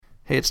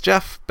Hey, it's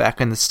Jeff, back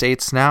in the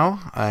States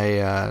now.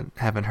 I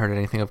haven't heard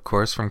anything, of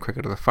course, from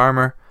Cricket the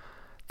Farmer.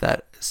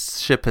 That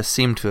ship has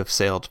seemed to have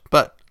sailed,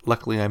 but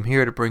luckily I'm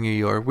here to bring you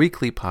your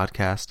weekly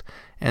podcast,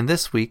 and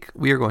this week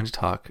we are going to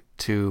talk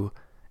to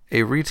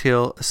a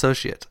retail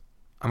associate.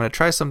 I'm going to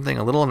try something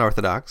a little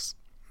unorthodox,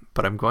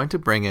 but I'm going to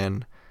bring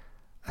in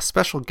a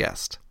special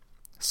guest.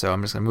 So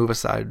I'm just going to move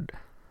aside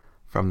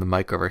from the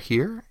mic over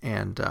here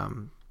and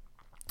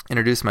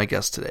introduce my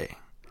guest today.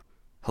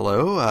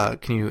 Hello,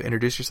 can you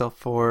introduce yourself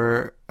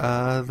for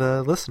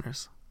the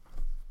listeners?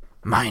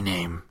 My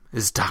name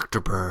is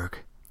Dr. Berg.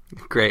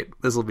 Great,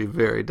 this will be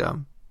very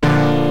dumb.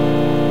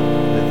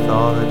 With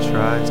all that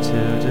tries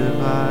to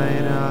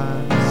divide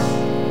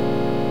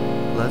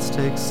us, let's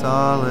take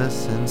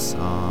solace in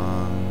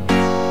song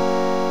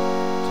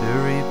to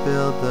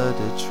rebuild the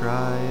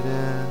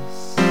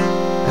detritus.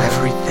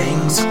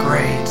 Everything's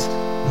great,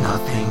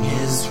 nothing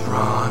is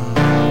wrong.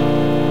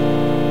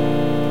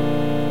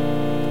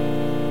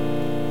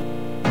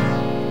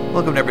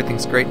 Welcome to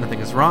Everything's Great,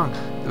 Nothing is Wrong,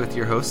 with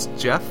your hosts,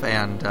 Jeff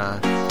and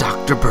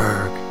Dr.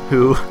 Berg,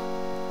 who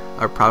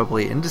are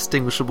probably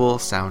indistinguishable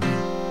sounding.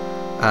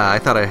 I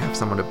thought I'd have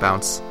someone to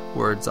bounce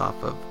words off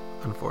of.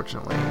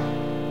 Unfortunately,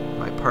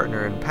 my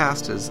partner in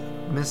past is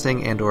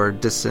missing and or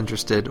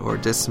disinterested or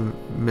dismissive.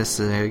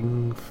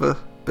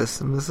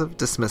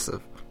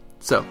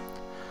 So,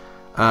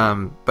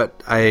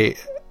 but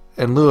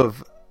in lieu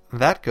of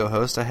that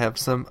co-host, I have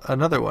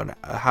another one.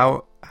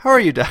 How are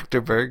you, Dr.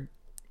 Berg?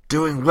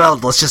 Doing well.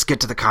 Let's just get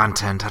to the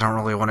content. I don't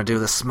really want to do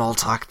this small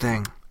talk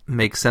thing.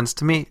 Makes sense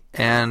to me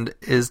and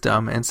is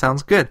dumb and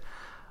sounds good.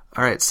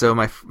 All right, so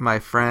my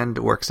friend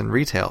works in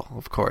retail,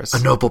 of course.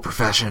 A noble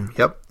profession.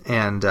 Yep,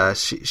 and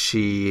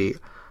she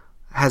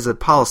has a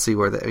policy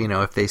where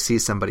if they see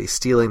somebody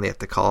stealing, they have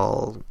to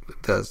call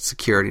the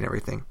security and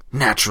everything.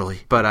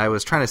 Naturally. But I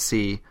was trying to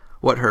see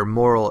what her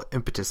moral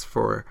impetus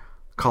for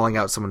calling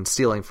out someone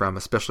stealing from,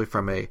 especially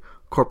from a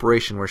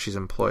corporation where she's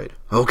employed.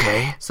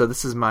 Okay. So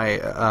this is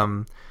my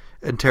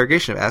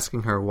interrogation of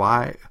asking her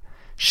why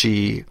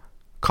she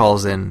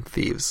calls in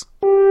thieves.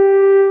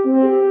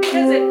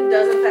 Because it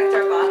does affect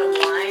our bottom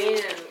line,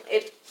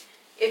 and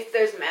if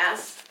there's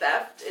mass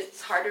theft,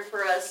 it's harder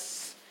for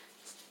us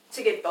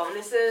to get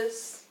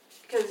bonuses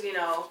because,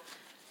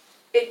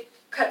 it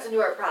cuts into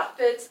our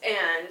profits,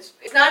 and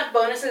it's not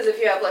bonuses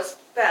if you have less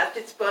theft,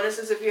 it's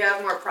bonuses if you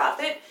have more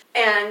profit,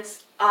 and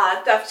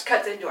theft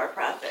cuts into our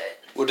profit.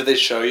 Well, did they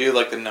show you,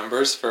 the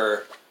numbers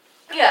for...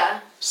 Yeah.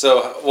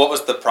 So, what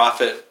was the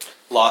profit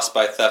lost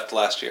by theft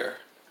last year?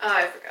 Oh,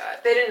 I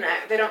forgot.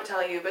 They don't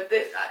tell you, but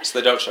So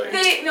they don't show you?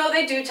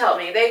 They do tell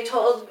me. They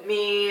told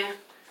me, and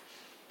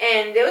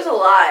it was a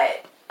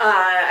lot.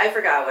 I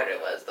forgot what it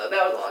was, though.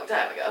 That was a long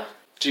time ago.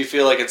 Do you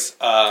feel like it's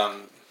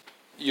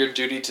your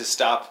duty to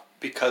stop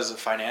because of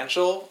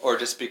financial, or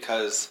just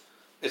because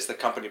it's the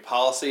company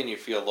policy and you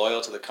feel loyal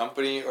to the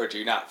company, or do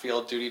you not feel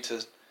a duty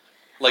to...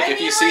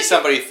 if you see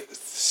somebody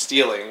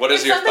stealing, what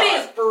is your thought? If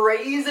somebody is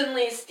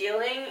brazenly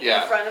stealing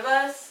in front of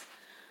us,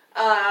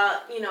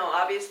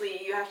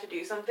 obviously you have to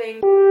do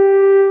something.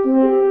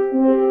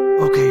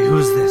 Okay,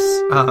 who's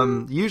this?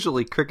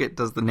 Usually Cricket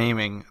does the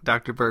naming.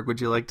 Dr. Berg, would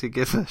you like to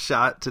give a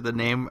shot to the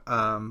name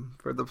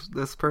for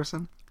this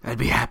person? I'd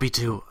be happy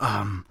to.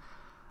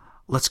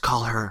 Let's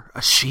call her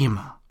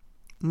Ashima.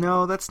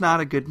 No, that's not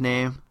a good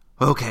name.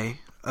 Okay.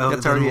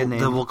 That's already a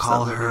name. Then we'll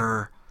call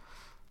her...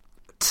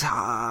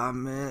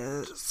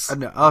 Thomas.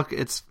 No, okay,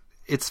 it's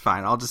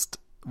fine.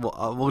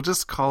 We'll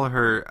just call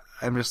her.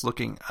 I'm just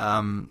looking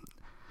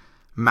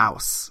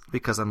Mouse,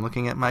 because I'm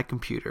looking at my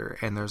computer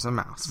and there's a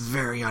mouse.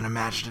 Very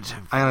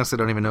unimaginative. I honestly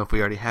don't even know if we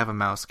already have a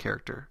mouse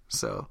character,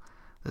 so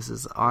this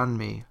is on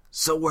me.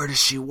 So where does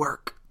she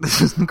work?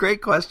 This is a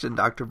great question,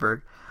 Dr.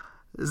 Berg.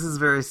 This is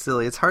very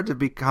silly. It's hard to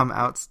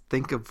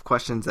think of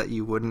questions that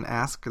you wouldn't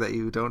ask, that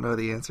you don't know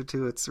the answer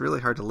to. It's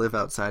really hard to live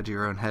outside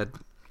your own head,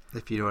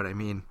 if you know what I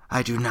mean.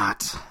 I do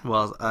not.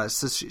 Well,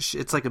 so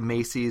it's like a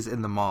Macy's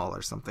in the mall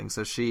or something.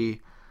 So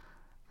she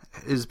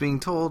is being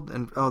told,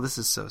 and this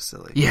is so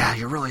silly. Yeah,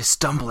 you're really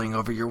stumbling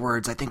over your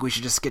words. I think we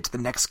should just get to the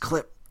next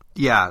clip.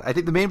 Yeah, I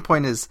think the main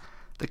point is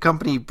the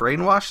company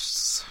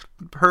brainwashed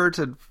her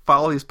to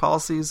follow these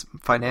policies,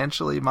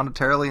 financially,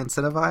 monetarily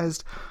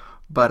incentivized.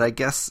 But I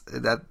guess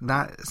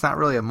it's not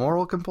really a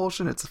moral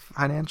compulsion. It's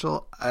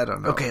financial. I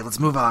don't know. Okay, let's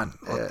move on.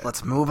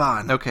 Let's move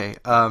on. Okay.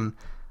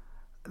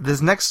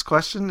 This next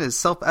question is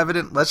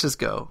self-evident. Let's just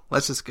go.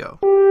 What's the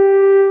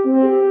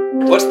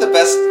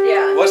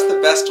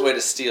best way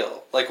to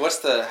steal? What's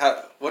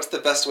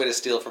the best way to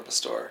steal from a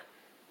store?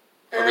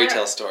 A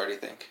retail store, do you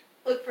think?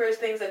 Look for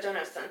things that don't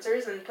have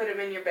sensors and put them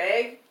in your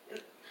bag.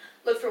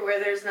 Look for where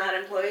there's not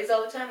employees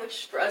all the time,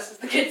 which for us is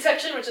the kids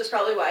section, which is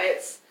probably why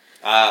it's...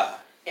 Yeah.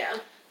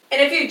 And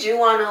if you do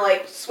want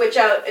to, switch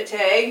out a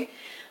tag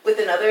with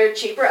another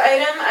cheaper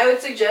item, I would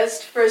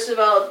suggest, first of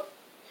all,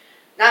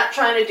 not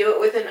trying to do it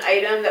with an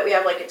item that we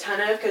have, a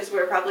ton of, because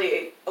we're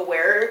probably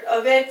aware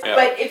of it. Yeah.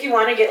 But if you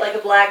want to get, a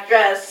black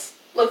dress,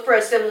 look for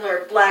a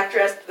similar black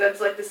dress that's,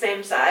 the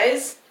same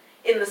size,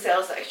 in the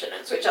sales section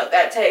and switch out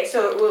that tag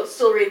so it will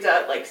still reads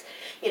out like,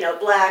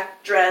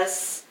 black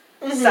dress,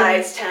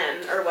 size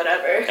 10 or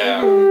whatever.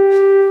 Yeah.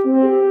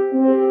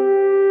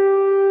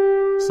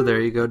 So there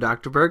you go,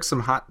 Dr. Berg.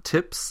 Some hot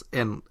tips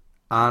and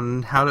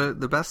on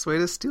the best way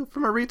to steal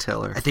from a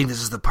retailer. I think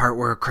this is the part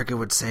where Cricket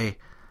would say,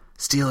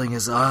 stealing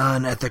is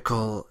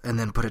unethical, and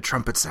then put a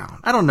trumpet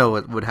sound. I don't know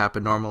what would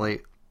happen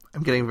normally.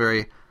 I'm getting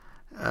very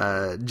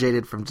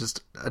jaded from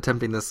just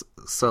attempting this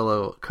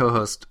solo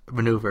co-host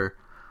maneuver.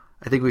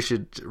 I think we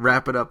should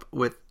wrap it up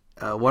with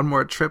one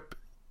more trip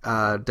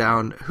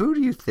down. Who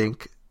do you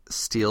think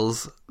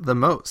steals the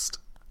most?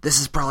 This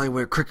is probably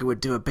where Cricket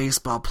would do a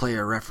baseball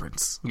player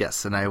reference.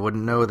 Yes, and I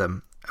wouldn't know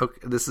them.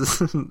 Okay, this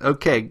is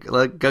okay.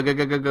 Go.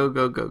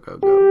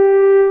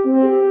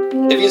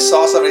 If you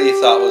saw somebody you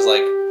thought was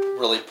like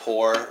really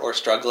poor or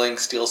struggling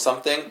steal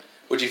something,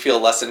 would you feel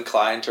less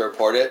inclined to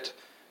report it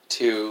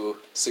to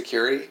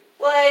security?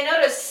 Well, I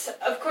notice,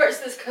 of course,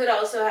 this could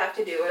also have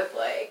to do with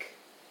like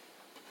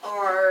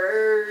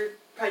our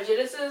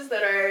prejudices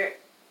that are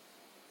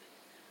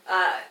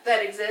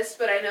that exist,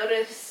 but I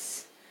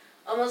notice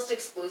almost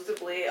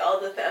exclusively all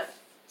the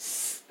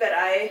thefts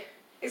that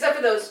except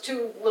for those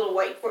two little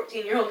white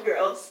 14-year-old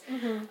girls,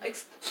 and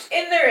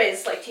there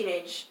is like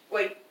teenage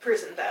white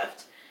person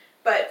theft,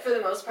 but for the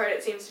most part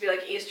it seems to be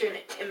like Eastern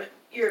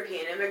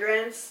European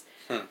immigrants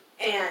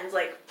and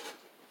like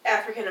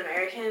African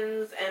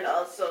Americans and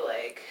also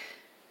like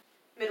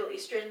Middle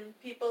Eastern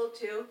people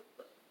too,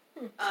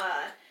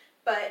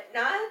 but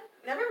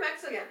never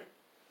Mexican.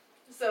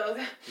 So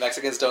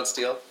Mexicans don't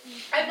steal?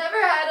 I've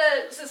never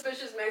had a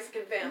suspicious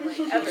Mexican family,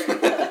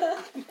 ever.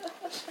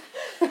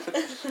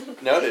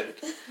 Noted.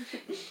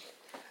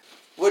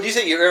 What do you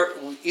say? You're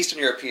Eastern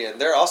European.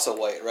 They're also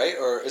white, right?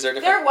 Or is there a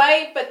different? They're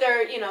white, but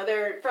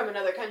they're from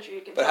another country.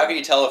 You can But how can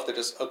you tell if they're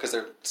just because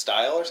they're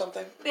style or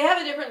something? They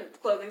have a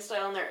different clothing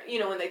style,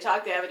 and when they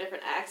talk, they have a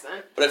different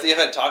accent. But if you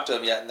haven't talked to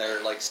them yet and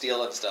they're like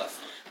stealing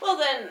stuff, well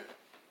then,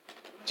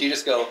 do you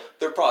just go?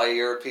 They're probably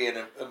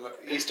European,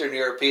 Eastern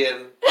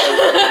European.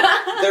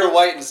 They're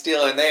white and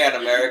stealing. They ain't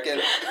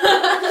American.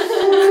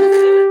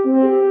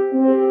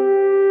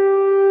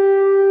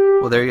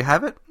 Well, there you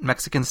have it.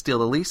 Mexicans steal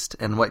the least,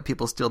 and white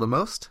people steal the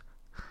most,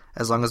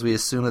 as long as we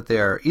assume that they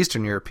are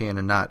Eastern European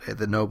and not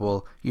the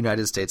noble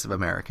United States of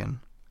American.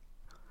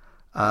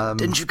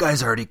 Didn't you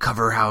guys already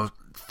cover how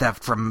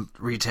theft from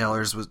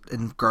retailers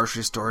in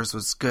grocery stores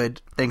was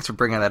good? Thanks for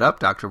bringing that up,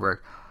 Dr. Berg.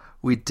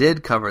 We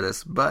did cover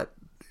this, but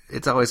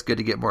it's always good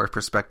to get more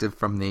perspective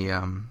from the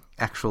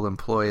actual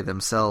employee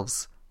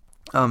themselves.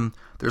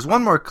 There's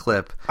one more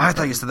clip. I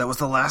thought you said that was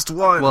the last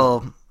one.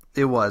 Well,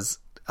 it was.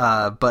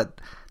 But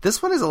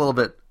this one is a little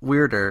bit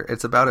weirder.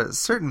 It's about a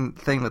certain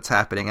thing that's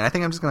happening, and I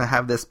think I'm just going to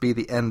have this be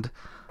the end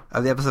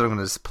of the episode. I'm going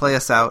to just play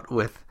us out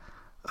with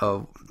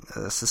a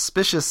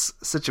suspicious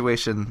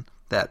situation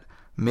that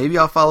maybe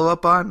I'll follow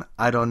up on.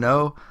 I don't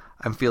know.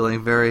 I'm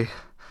feeling very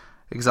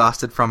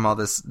exhausted from all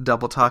this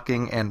double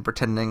talking and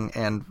pretending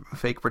and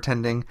fake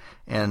pretending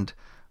and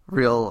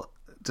real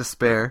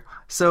despair.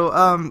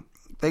 So,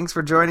 thanks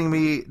for joining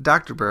me,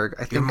 Dr. Berg.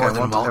 I think I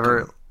won't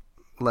ever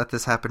let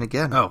this happen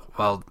again. Oh,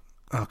 well,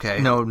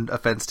 okay. No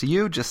offense to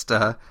you, just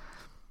it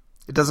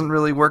doesn't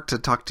really work to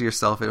talk to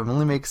yourself. It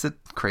only makes it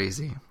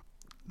crazy.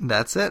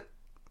 That's it.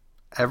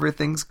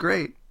 Everything's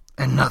great.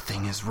 And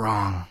nothing is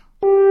wrong.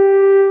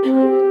 Have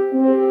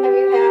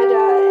you had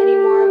any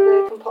more of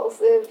the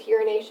compulsive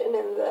urination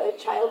in the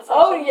child section?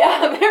 oh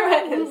yeah,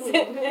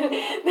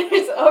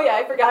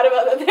 I forgot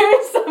about that.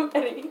 There is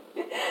somebody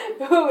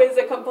who is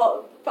a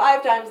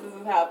 5 times this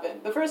has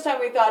happened. The first time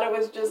we thought it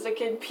was just a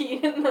kid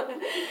peed in the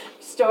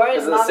store.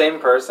 Is it the same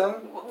person?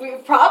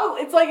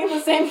 It's like in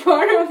the same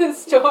corner of the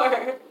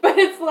store. But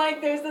it's like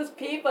there's this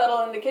pee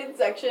puddle in the kids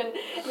section,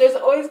 and there's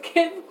always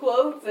kids'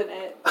 clothes in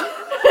it.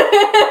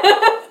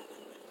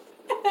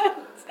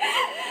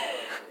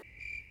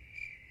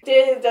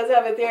 Dave does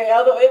have a theory,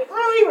 although it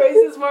really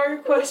raises more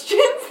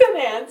questions than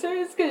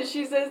answers, because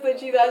she says that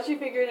she thought she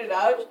figured it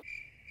out.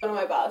 One of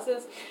my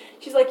bosses,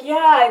 she's like,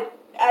 yeah,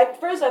 at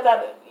first I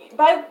thought,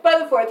 by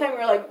the 4th time we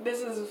were like, this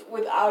is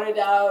without a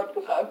doubt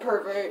a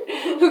pervert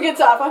who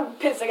gets off on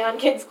pissing on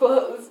kids'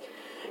 clothes.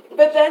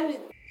 But then,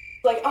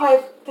 like, oh, I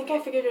think I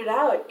figured it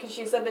out, because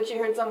she said that she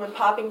heard someone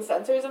popping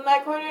sensors in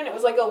that corner, and it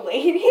was like a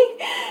lady.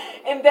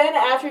 And then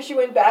after she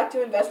went back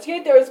to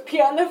investigate, there was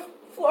pee on the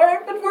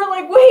floor, and we're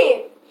like,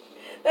 wait,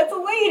 that's a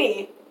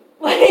lady.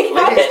 Like,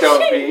 ladies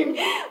don't pee.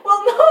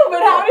 Well, no,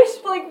 but how is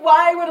she, like,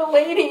 why would a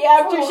lady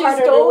after she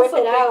stole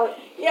something? It out.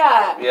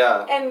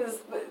 Yeah. And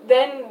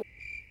then,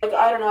 like,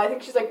 I don't know, I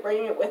think she's, like,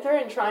 bringing it with her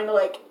and trying to,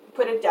 like,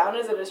 put it down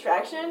as a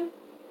distraction.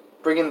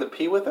 Bringing the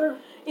pee with her?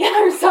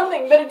 Yeah, or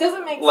something, but it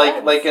doesn't make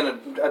sense. Like in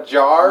a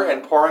jar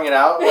and pouring it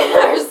out?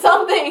 Or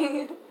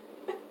something.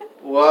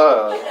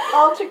 Whoa.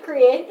 All to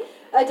create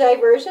a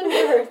diversion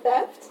for her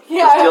theft?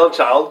 Yeah. Steal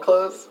child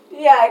clothes?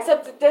 Yeah,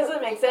 except it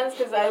doesn't make sense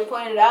because I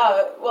pointed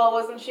out, well,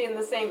 wasn't she in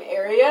the same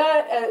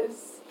area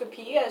as the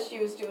pee as she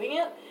was doing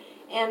it?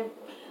 And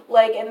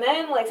Like, and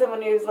then, like,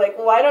 someone who's like,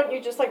 well, why don't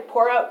you just, like,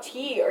 pour out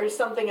tea or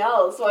something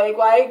else? Like,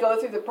 why go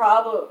through the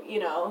problem, you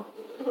know?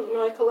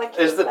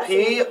 Is the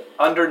pee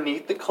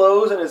underneath the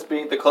clothes and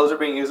the clothes are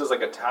being used as,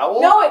 like, a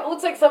towel? No, it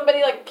looks like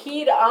somebody, like,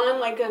 peed on,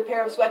 like, a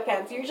pair of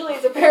sweatpants. Usually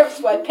it's a pair of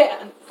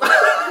sweatpants.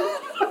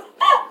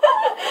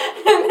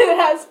 And it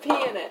has pee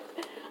in it.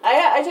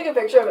 I took a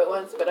picture of it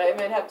once, but I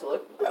might have to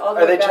look all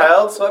the way back. Are they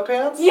child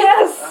sweatpants?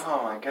 Yes!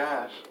 Oh, my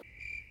gosh.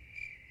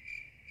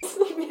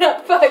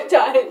 Yeah, 5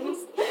 times.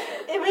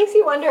 It makes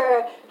you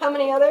wonder how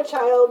many other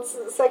child's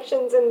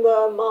sections in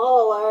the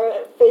mall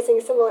are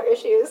facing similar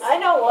issues. I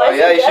know. Well,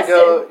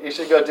 you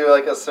should go do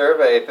like a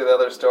survey through the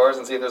other stores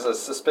and see if there's a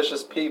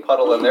suspicious pee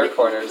puddle in their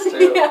corners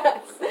too.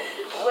 Yes.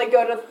 Like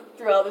go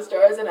through all the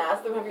stores and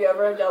ask them, have you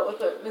ever dealt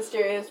with a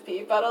mysterious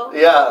pee puddle?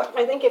 Yeah.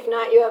 I think if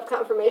not, you have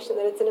confirmation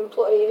that it's an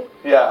employee.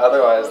 Yeah.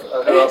 Otherwise,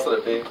 who else would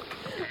it be?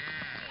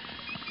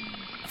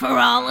 For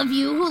all of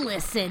you who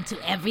listen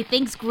to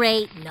Everything's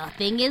Great,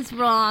 Nothing is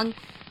Wrong,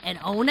 and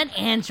own an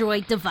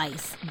Android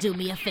device, do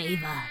me a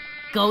favor.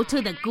 Go to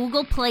the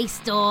Google Play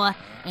Store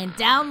and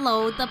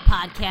download the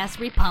Podcast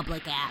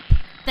Republic app.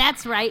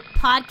 That's right,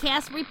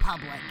 Podcast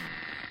Republic.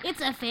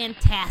 It's a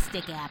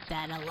fantastic app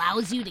that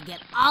allows you to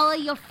get all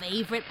of your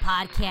favorite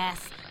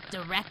podcasts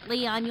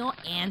directly on your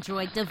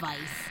Android device.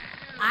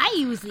 I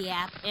use the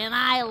app and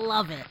I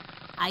love it.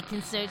 I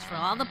can search for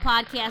all the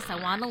podcasts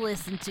I want to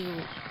listen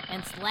to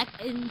and select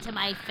into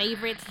my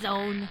favorites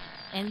zone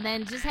and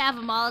then just have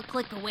them all a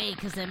click away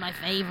because they're my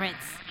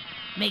favorites.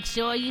 Make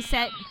sure you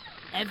set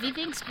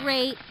Everything's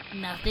Great,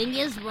 Nothing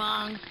is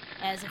Wrong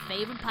as a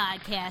favorite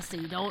podcast so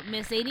you don't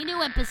miss any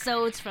new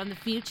episodes from the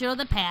future or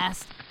the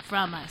past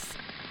from us,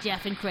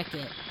 Jeff and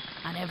Cricket,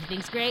 on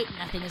Everything's Great,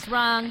 Nothing is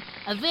Wrong,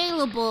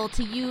 available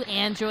to you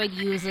Android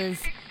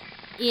users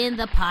in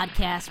the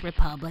Podcast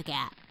Republic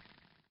app.